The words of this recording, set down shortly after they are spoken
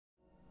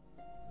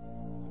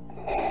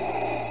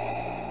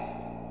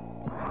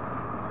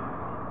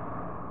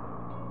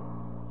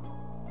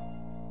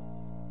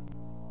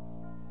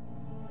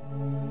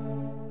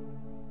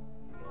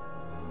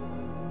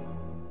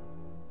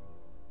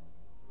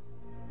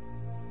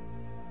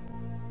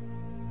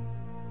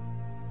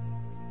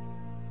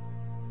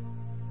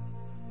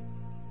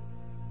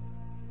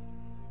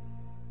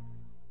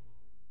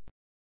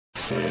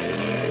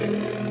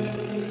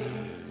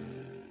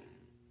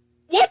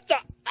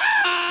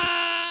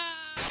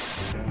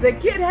The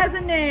kid has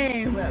a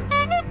name.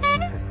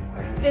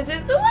 This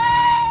is the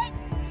way.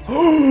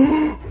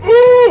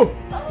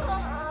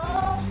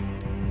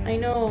 I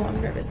know,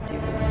 I'm nervous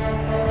too.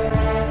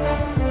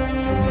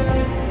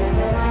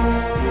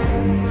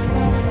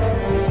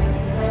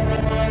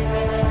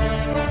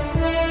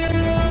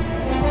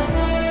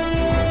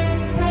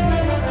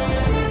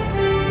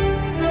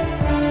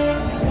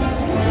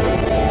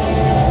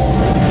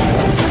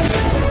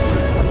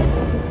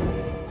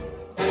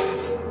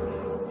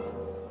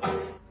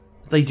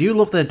 They do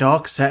love their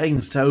dark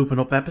settings to open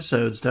up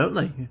episodes, don't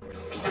they?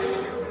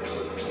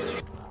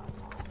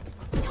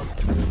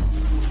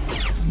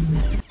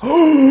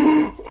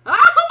 Oh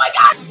my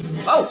god!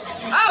 Oh!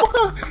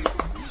 Oh!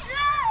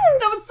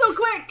 That was so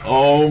quick!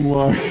 Oh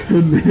my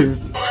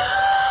goodness.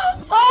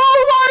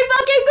 Oh my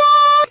fucking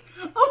god!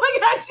 Oh my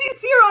god, she's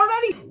here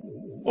already!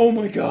 Oh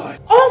my god.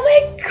 Oh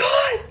my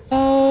god!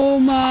 Oh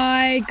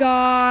my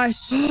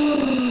gosh.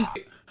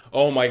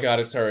 Oh my god,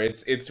 it's her.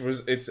 It's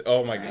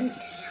oh my god.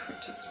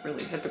 Just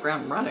really hit the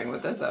ground running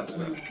with this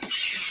episode. What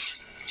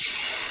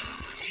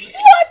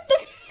the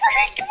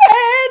freak,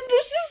 man?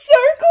 This is so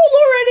cool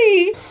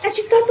already! And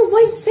she's got the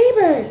white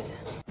sabers!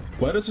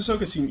 Why does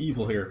Ahsoka seem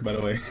evil here, by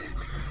the way?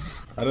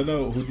 I don't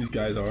know who these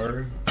guys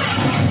are.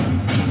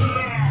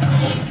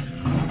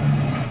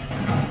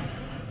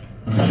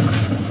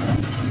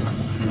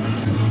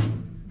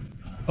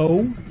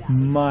 Oh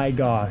my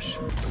gosh.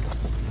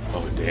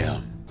 Oh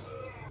damn.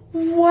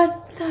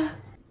 What the?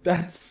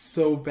 That's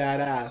so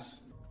badass.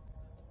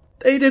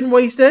 They didn't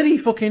waste any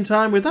fucking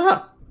time with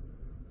that.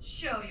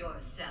 Show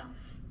yourself.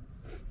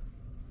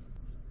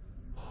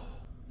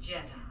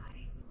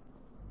 Jedi.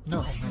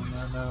 No.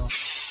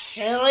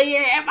 Hell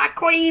yeah, my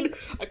queen!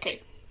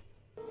 Okay.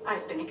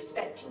 I've been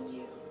expecting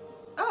you.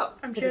 Oh,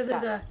 I'm sure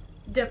there's a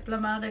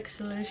diplomatic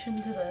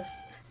solution to this.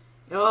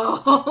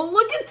 Oh,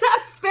 look at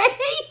that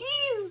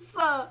face!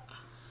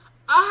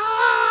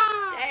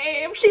 Ah!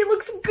 Damn, she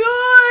looks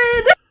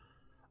good!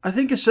 I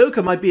think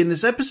Ahsoka might be in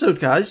this episode,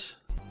 guys.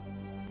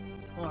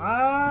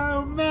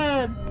 Oh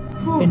man.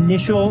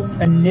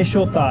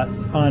 Initial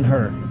thoughts on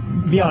her.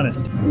 Be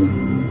honest.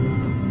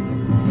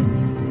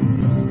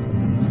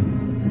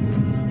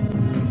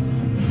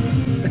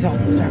 A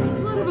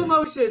lot of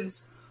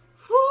emotions.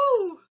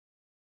 Woo!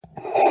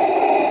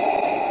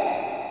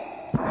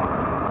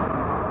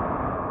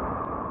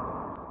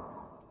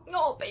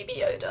 Oh, baby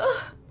Yoda.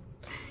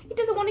 He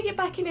doesn't want to get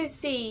back in his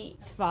seat.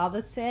 His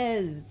father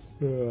says.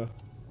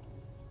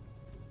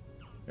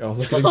 Oh,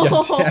 look at him get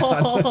down.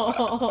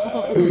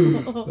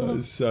 That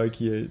is so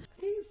cute.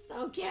 He's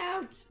so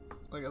cute.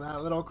 Look at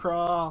that little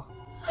crawl.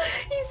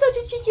 He's such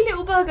a cheeky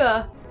little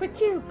bugger.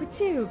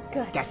 Pachoo,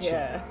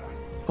 gotcha.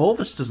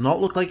 Corvus does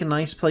not look like a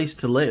nice place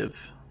to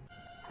live.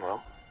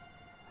 Well,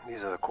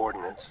 these are the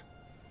coordinates.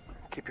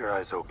 Keep your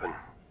eyes open.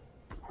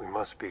 We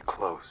must be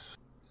close.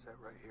 Set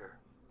right here.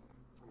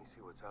 Let me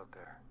see what's out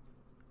there.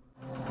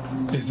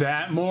 Is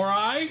that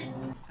Morai?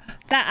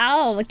 That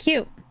owl,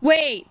 cute.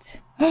 Wait.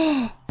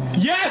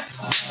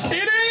 Yes!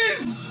 It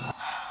is!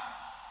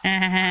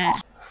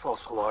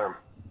 False alarm.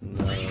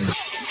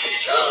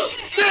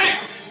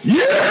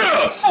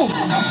 Yeah!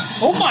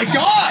 Oh my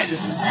god!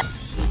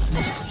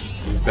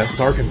 Best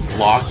Star can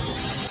block.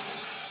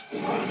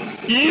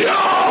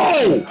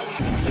 Yo!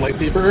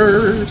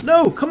 Lightsabers!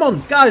 No, come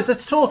on, guys,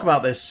 let's talk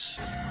about this.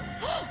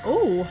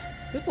 Oh,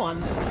 good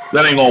one.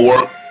 That ain't gonna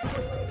work.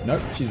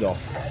 Nope, she's off.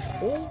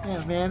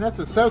 Yeah, man, that's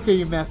Ahsoka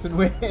you messing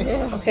with.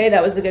 Okay,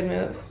 that was a good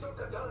move.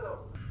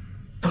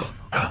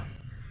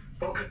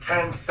 Ahsoka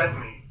Tano sent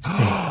me.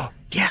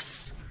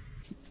 Yes.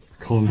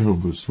 Calm down,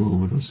 Buswell,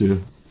 we don't see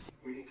it.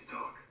 We need to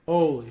talk.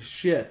 Holy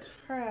shit.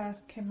 Her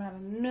ass came out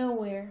of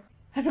nowhere.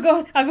 I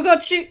forgot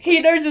he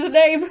knows his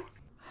name.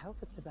 I hope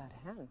it's about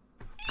him.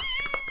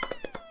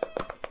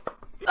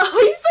 Oh,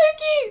 he's so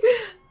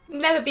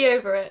cute. Never be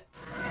over it.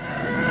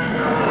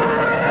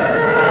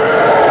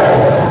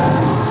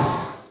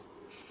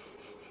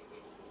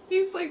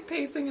 He's like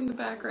pacing in the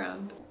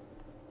background.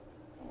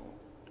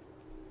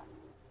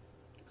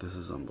 This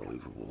is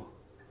unbelievable.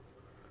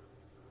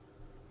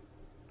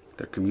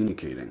 They're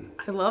communicating.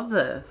 I love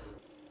this.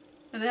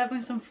 Are they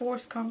having some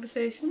forced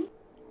conversation?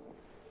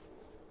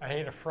 I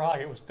ate a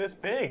frog. It was this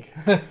big.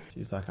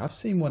 She's like, I've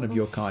seen one of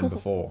your kind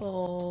before.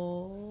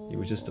 Oh. He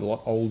was just a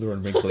lot older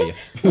and wrinklier.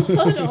 A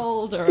lot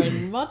older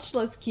and much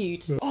less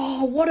cute.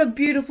 Oh, what a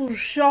beautiful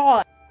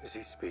shot. Is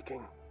he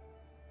speaking?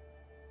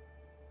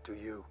 Do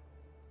you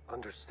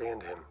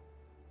understand him?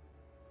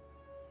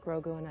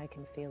 Grogu and I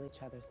can feel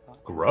each other's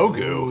thoughts.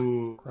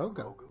 Grogu?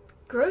 Grogu.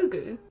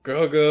 Grogu?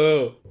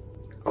 Grogu!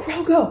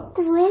 Grogu?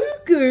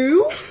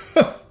 Grogu?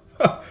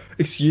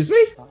 Excuse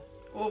me?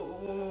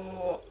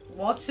 Oh,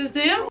 what's his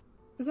name?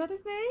 Is that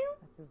his name?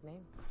 That's his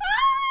name.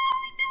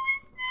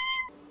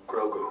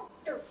 Grogu.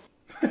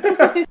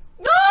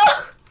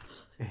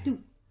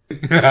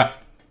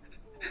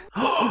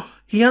 No!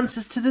 He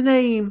answers to the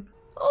name.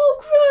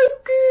 Oh,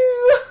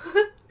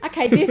 Grogu!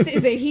 Okay, this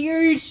is a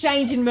huge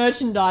change in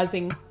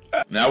merchandising.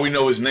 Now we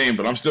know his name,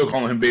 but I'm still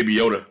calling him Baby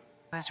Yoda.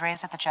 He was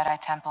raised at the Jedi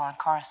Temple in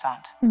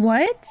Coruscant.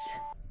 What?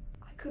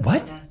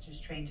 What?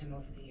 Masters trained him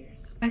over the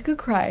years. I could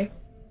cry.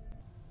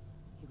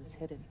 He was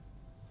hidden.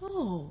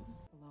 Oh.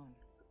 Alone.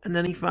 And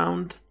then he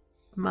found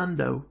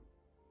Mando.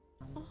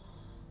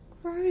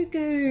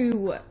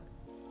 Grogu.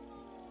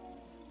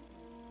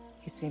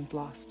 He seemed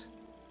lost.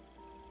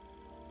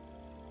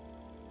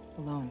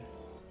 Alone.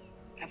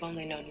 I've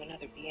only known one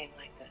other being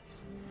like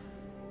this.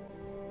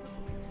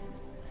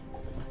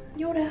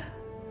 Yoda.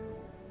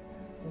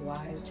 A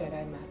wise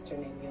Jedi Master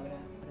named Yoda.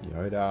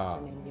 Yoda.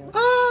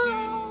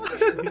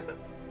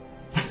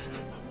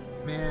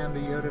 Man, the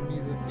Yoda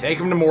music. Take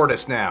him to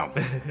Mortis now.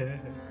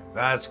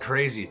 That's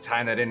crazy.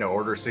 Tying that into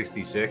Order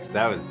 66.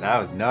 That was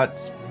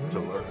nuts to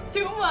learn.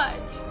 Too much.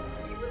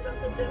 He was at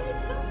the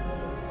Jedi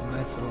Temple. It's a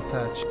nice little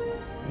touch.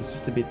 He's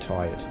just a bit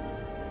tired.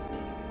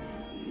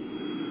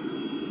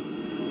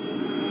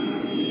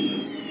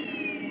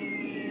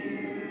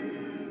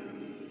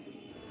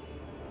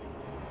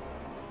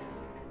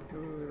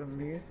 Ooh, the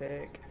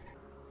music.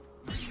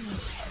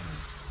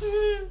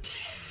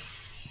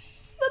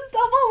 The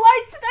double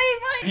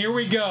lightsaber! Here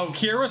we go,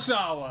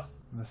 Kurosawa.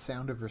 And the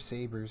sound of her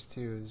sabers,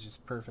 too, is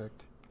just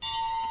perfect.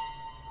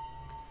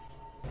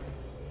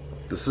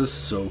 This is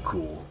so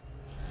cool.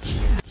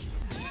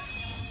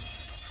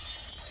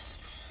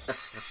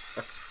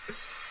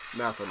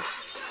 Nothing.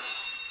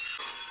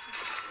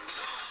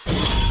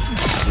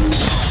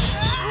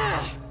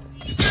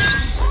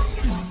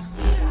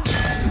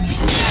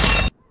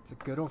 It's a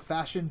good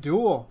old-fashioned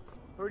duel.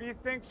 Who do you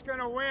think's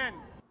gonna win?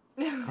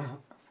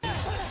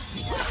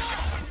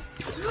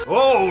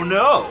 Oh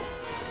no!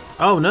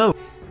 Oh no!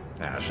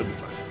 Nah, she'll be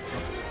fine.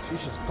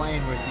 She's just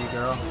playing with you,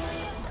 girl.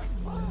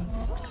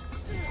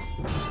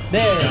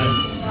 There it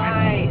is.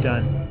 Nice.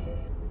 Done.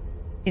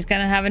 He's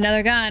gonna have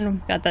another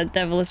gun. Got that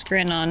devilish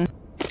grin on.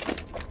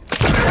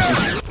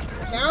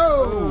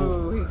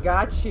 No! He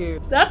got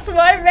you. That's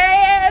my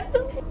man!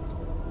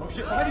 Oh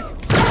shit, behind you!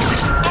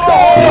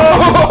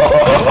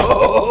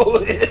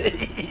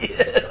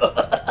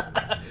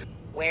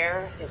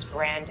 Where is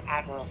Grand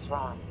Admiral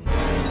Thrawn?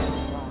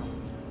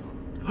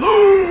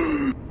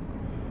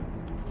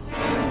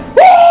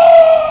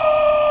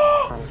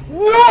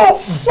 No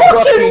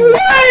fucking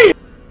way!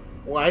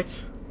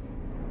 What?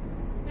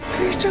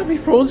 Can you tell me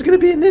Thrawn's gonna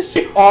be in this?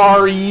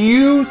 Are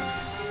you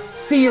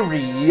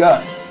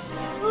serious?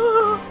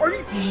 Are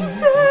you? She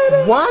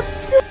said.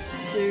 What?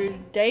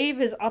 Dude, Dave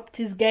has upped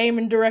his game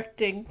in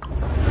directing.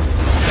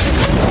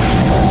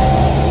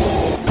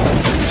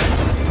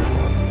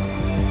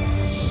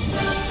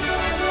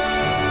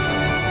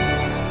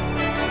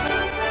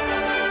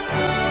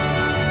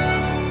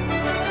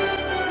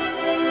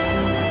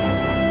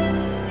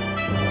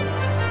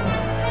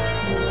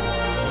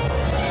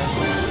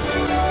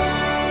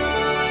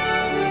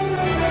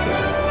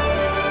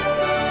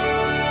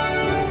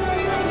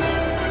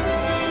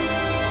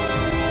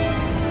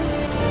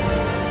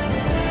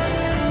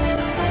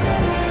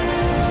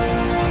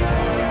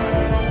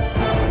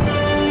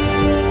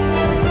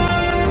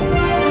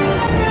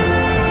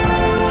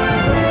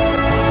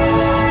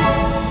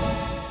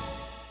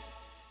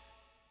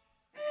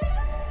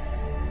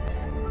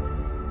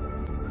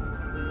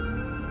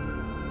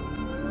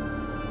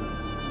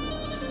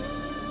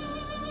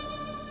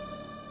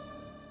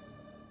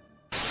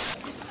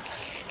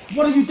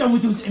 What have you done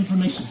with those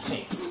information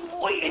tapes?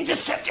 We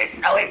intercepted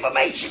no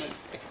information.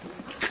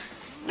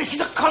 This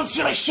is a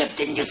consular ship,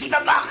 didn't you see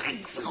the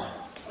markings?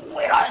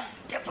 We're on a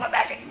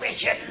diplomatic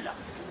mission.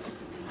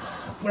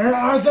 Where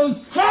are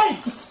those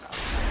tapes?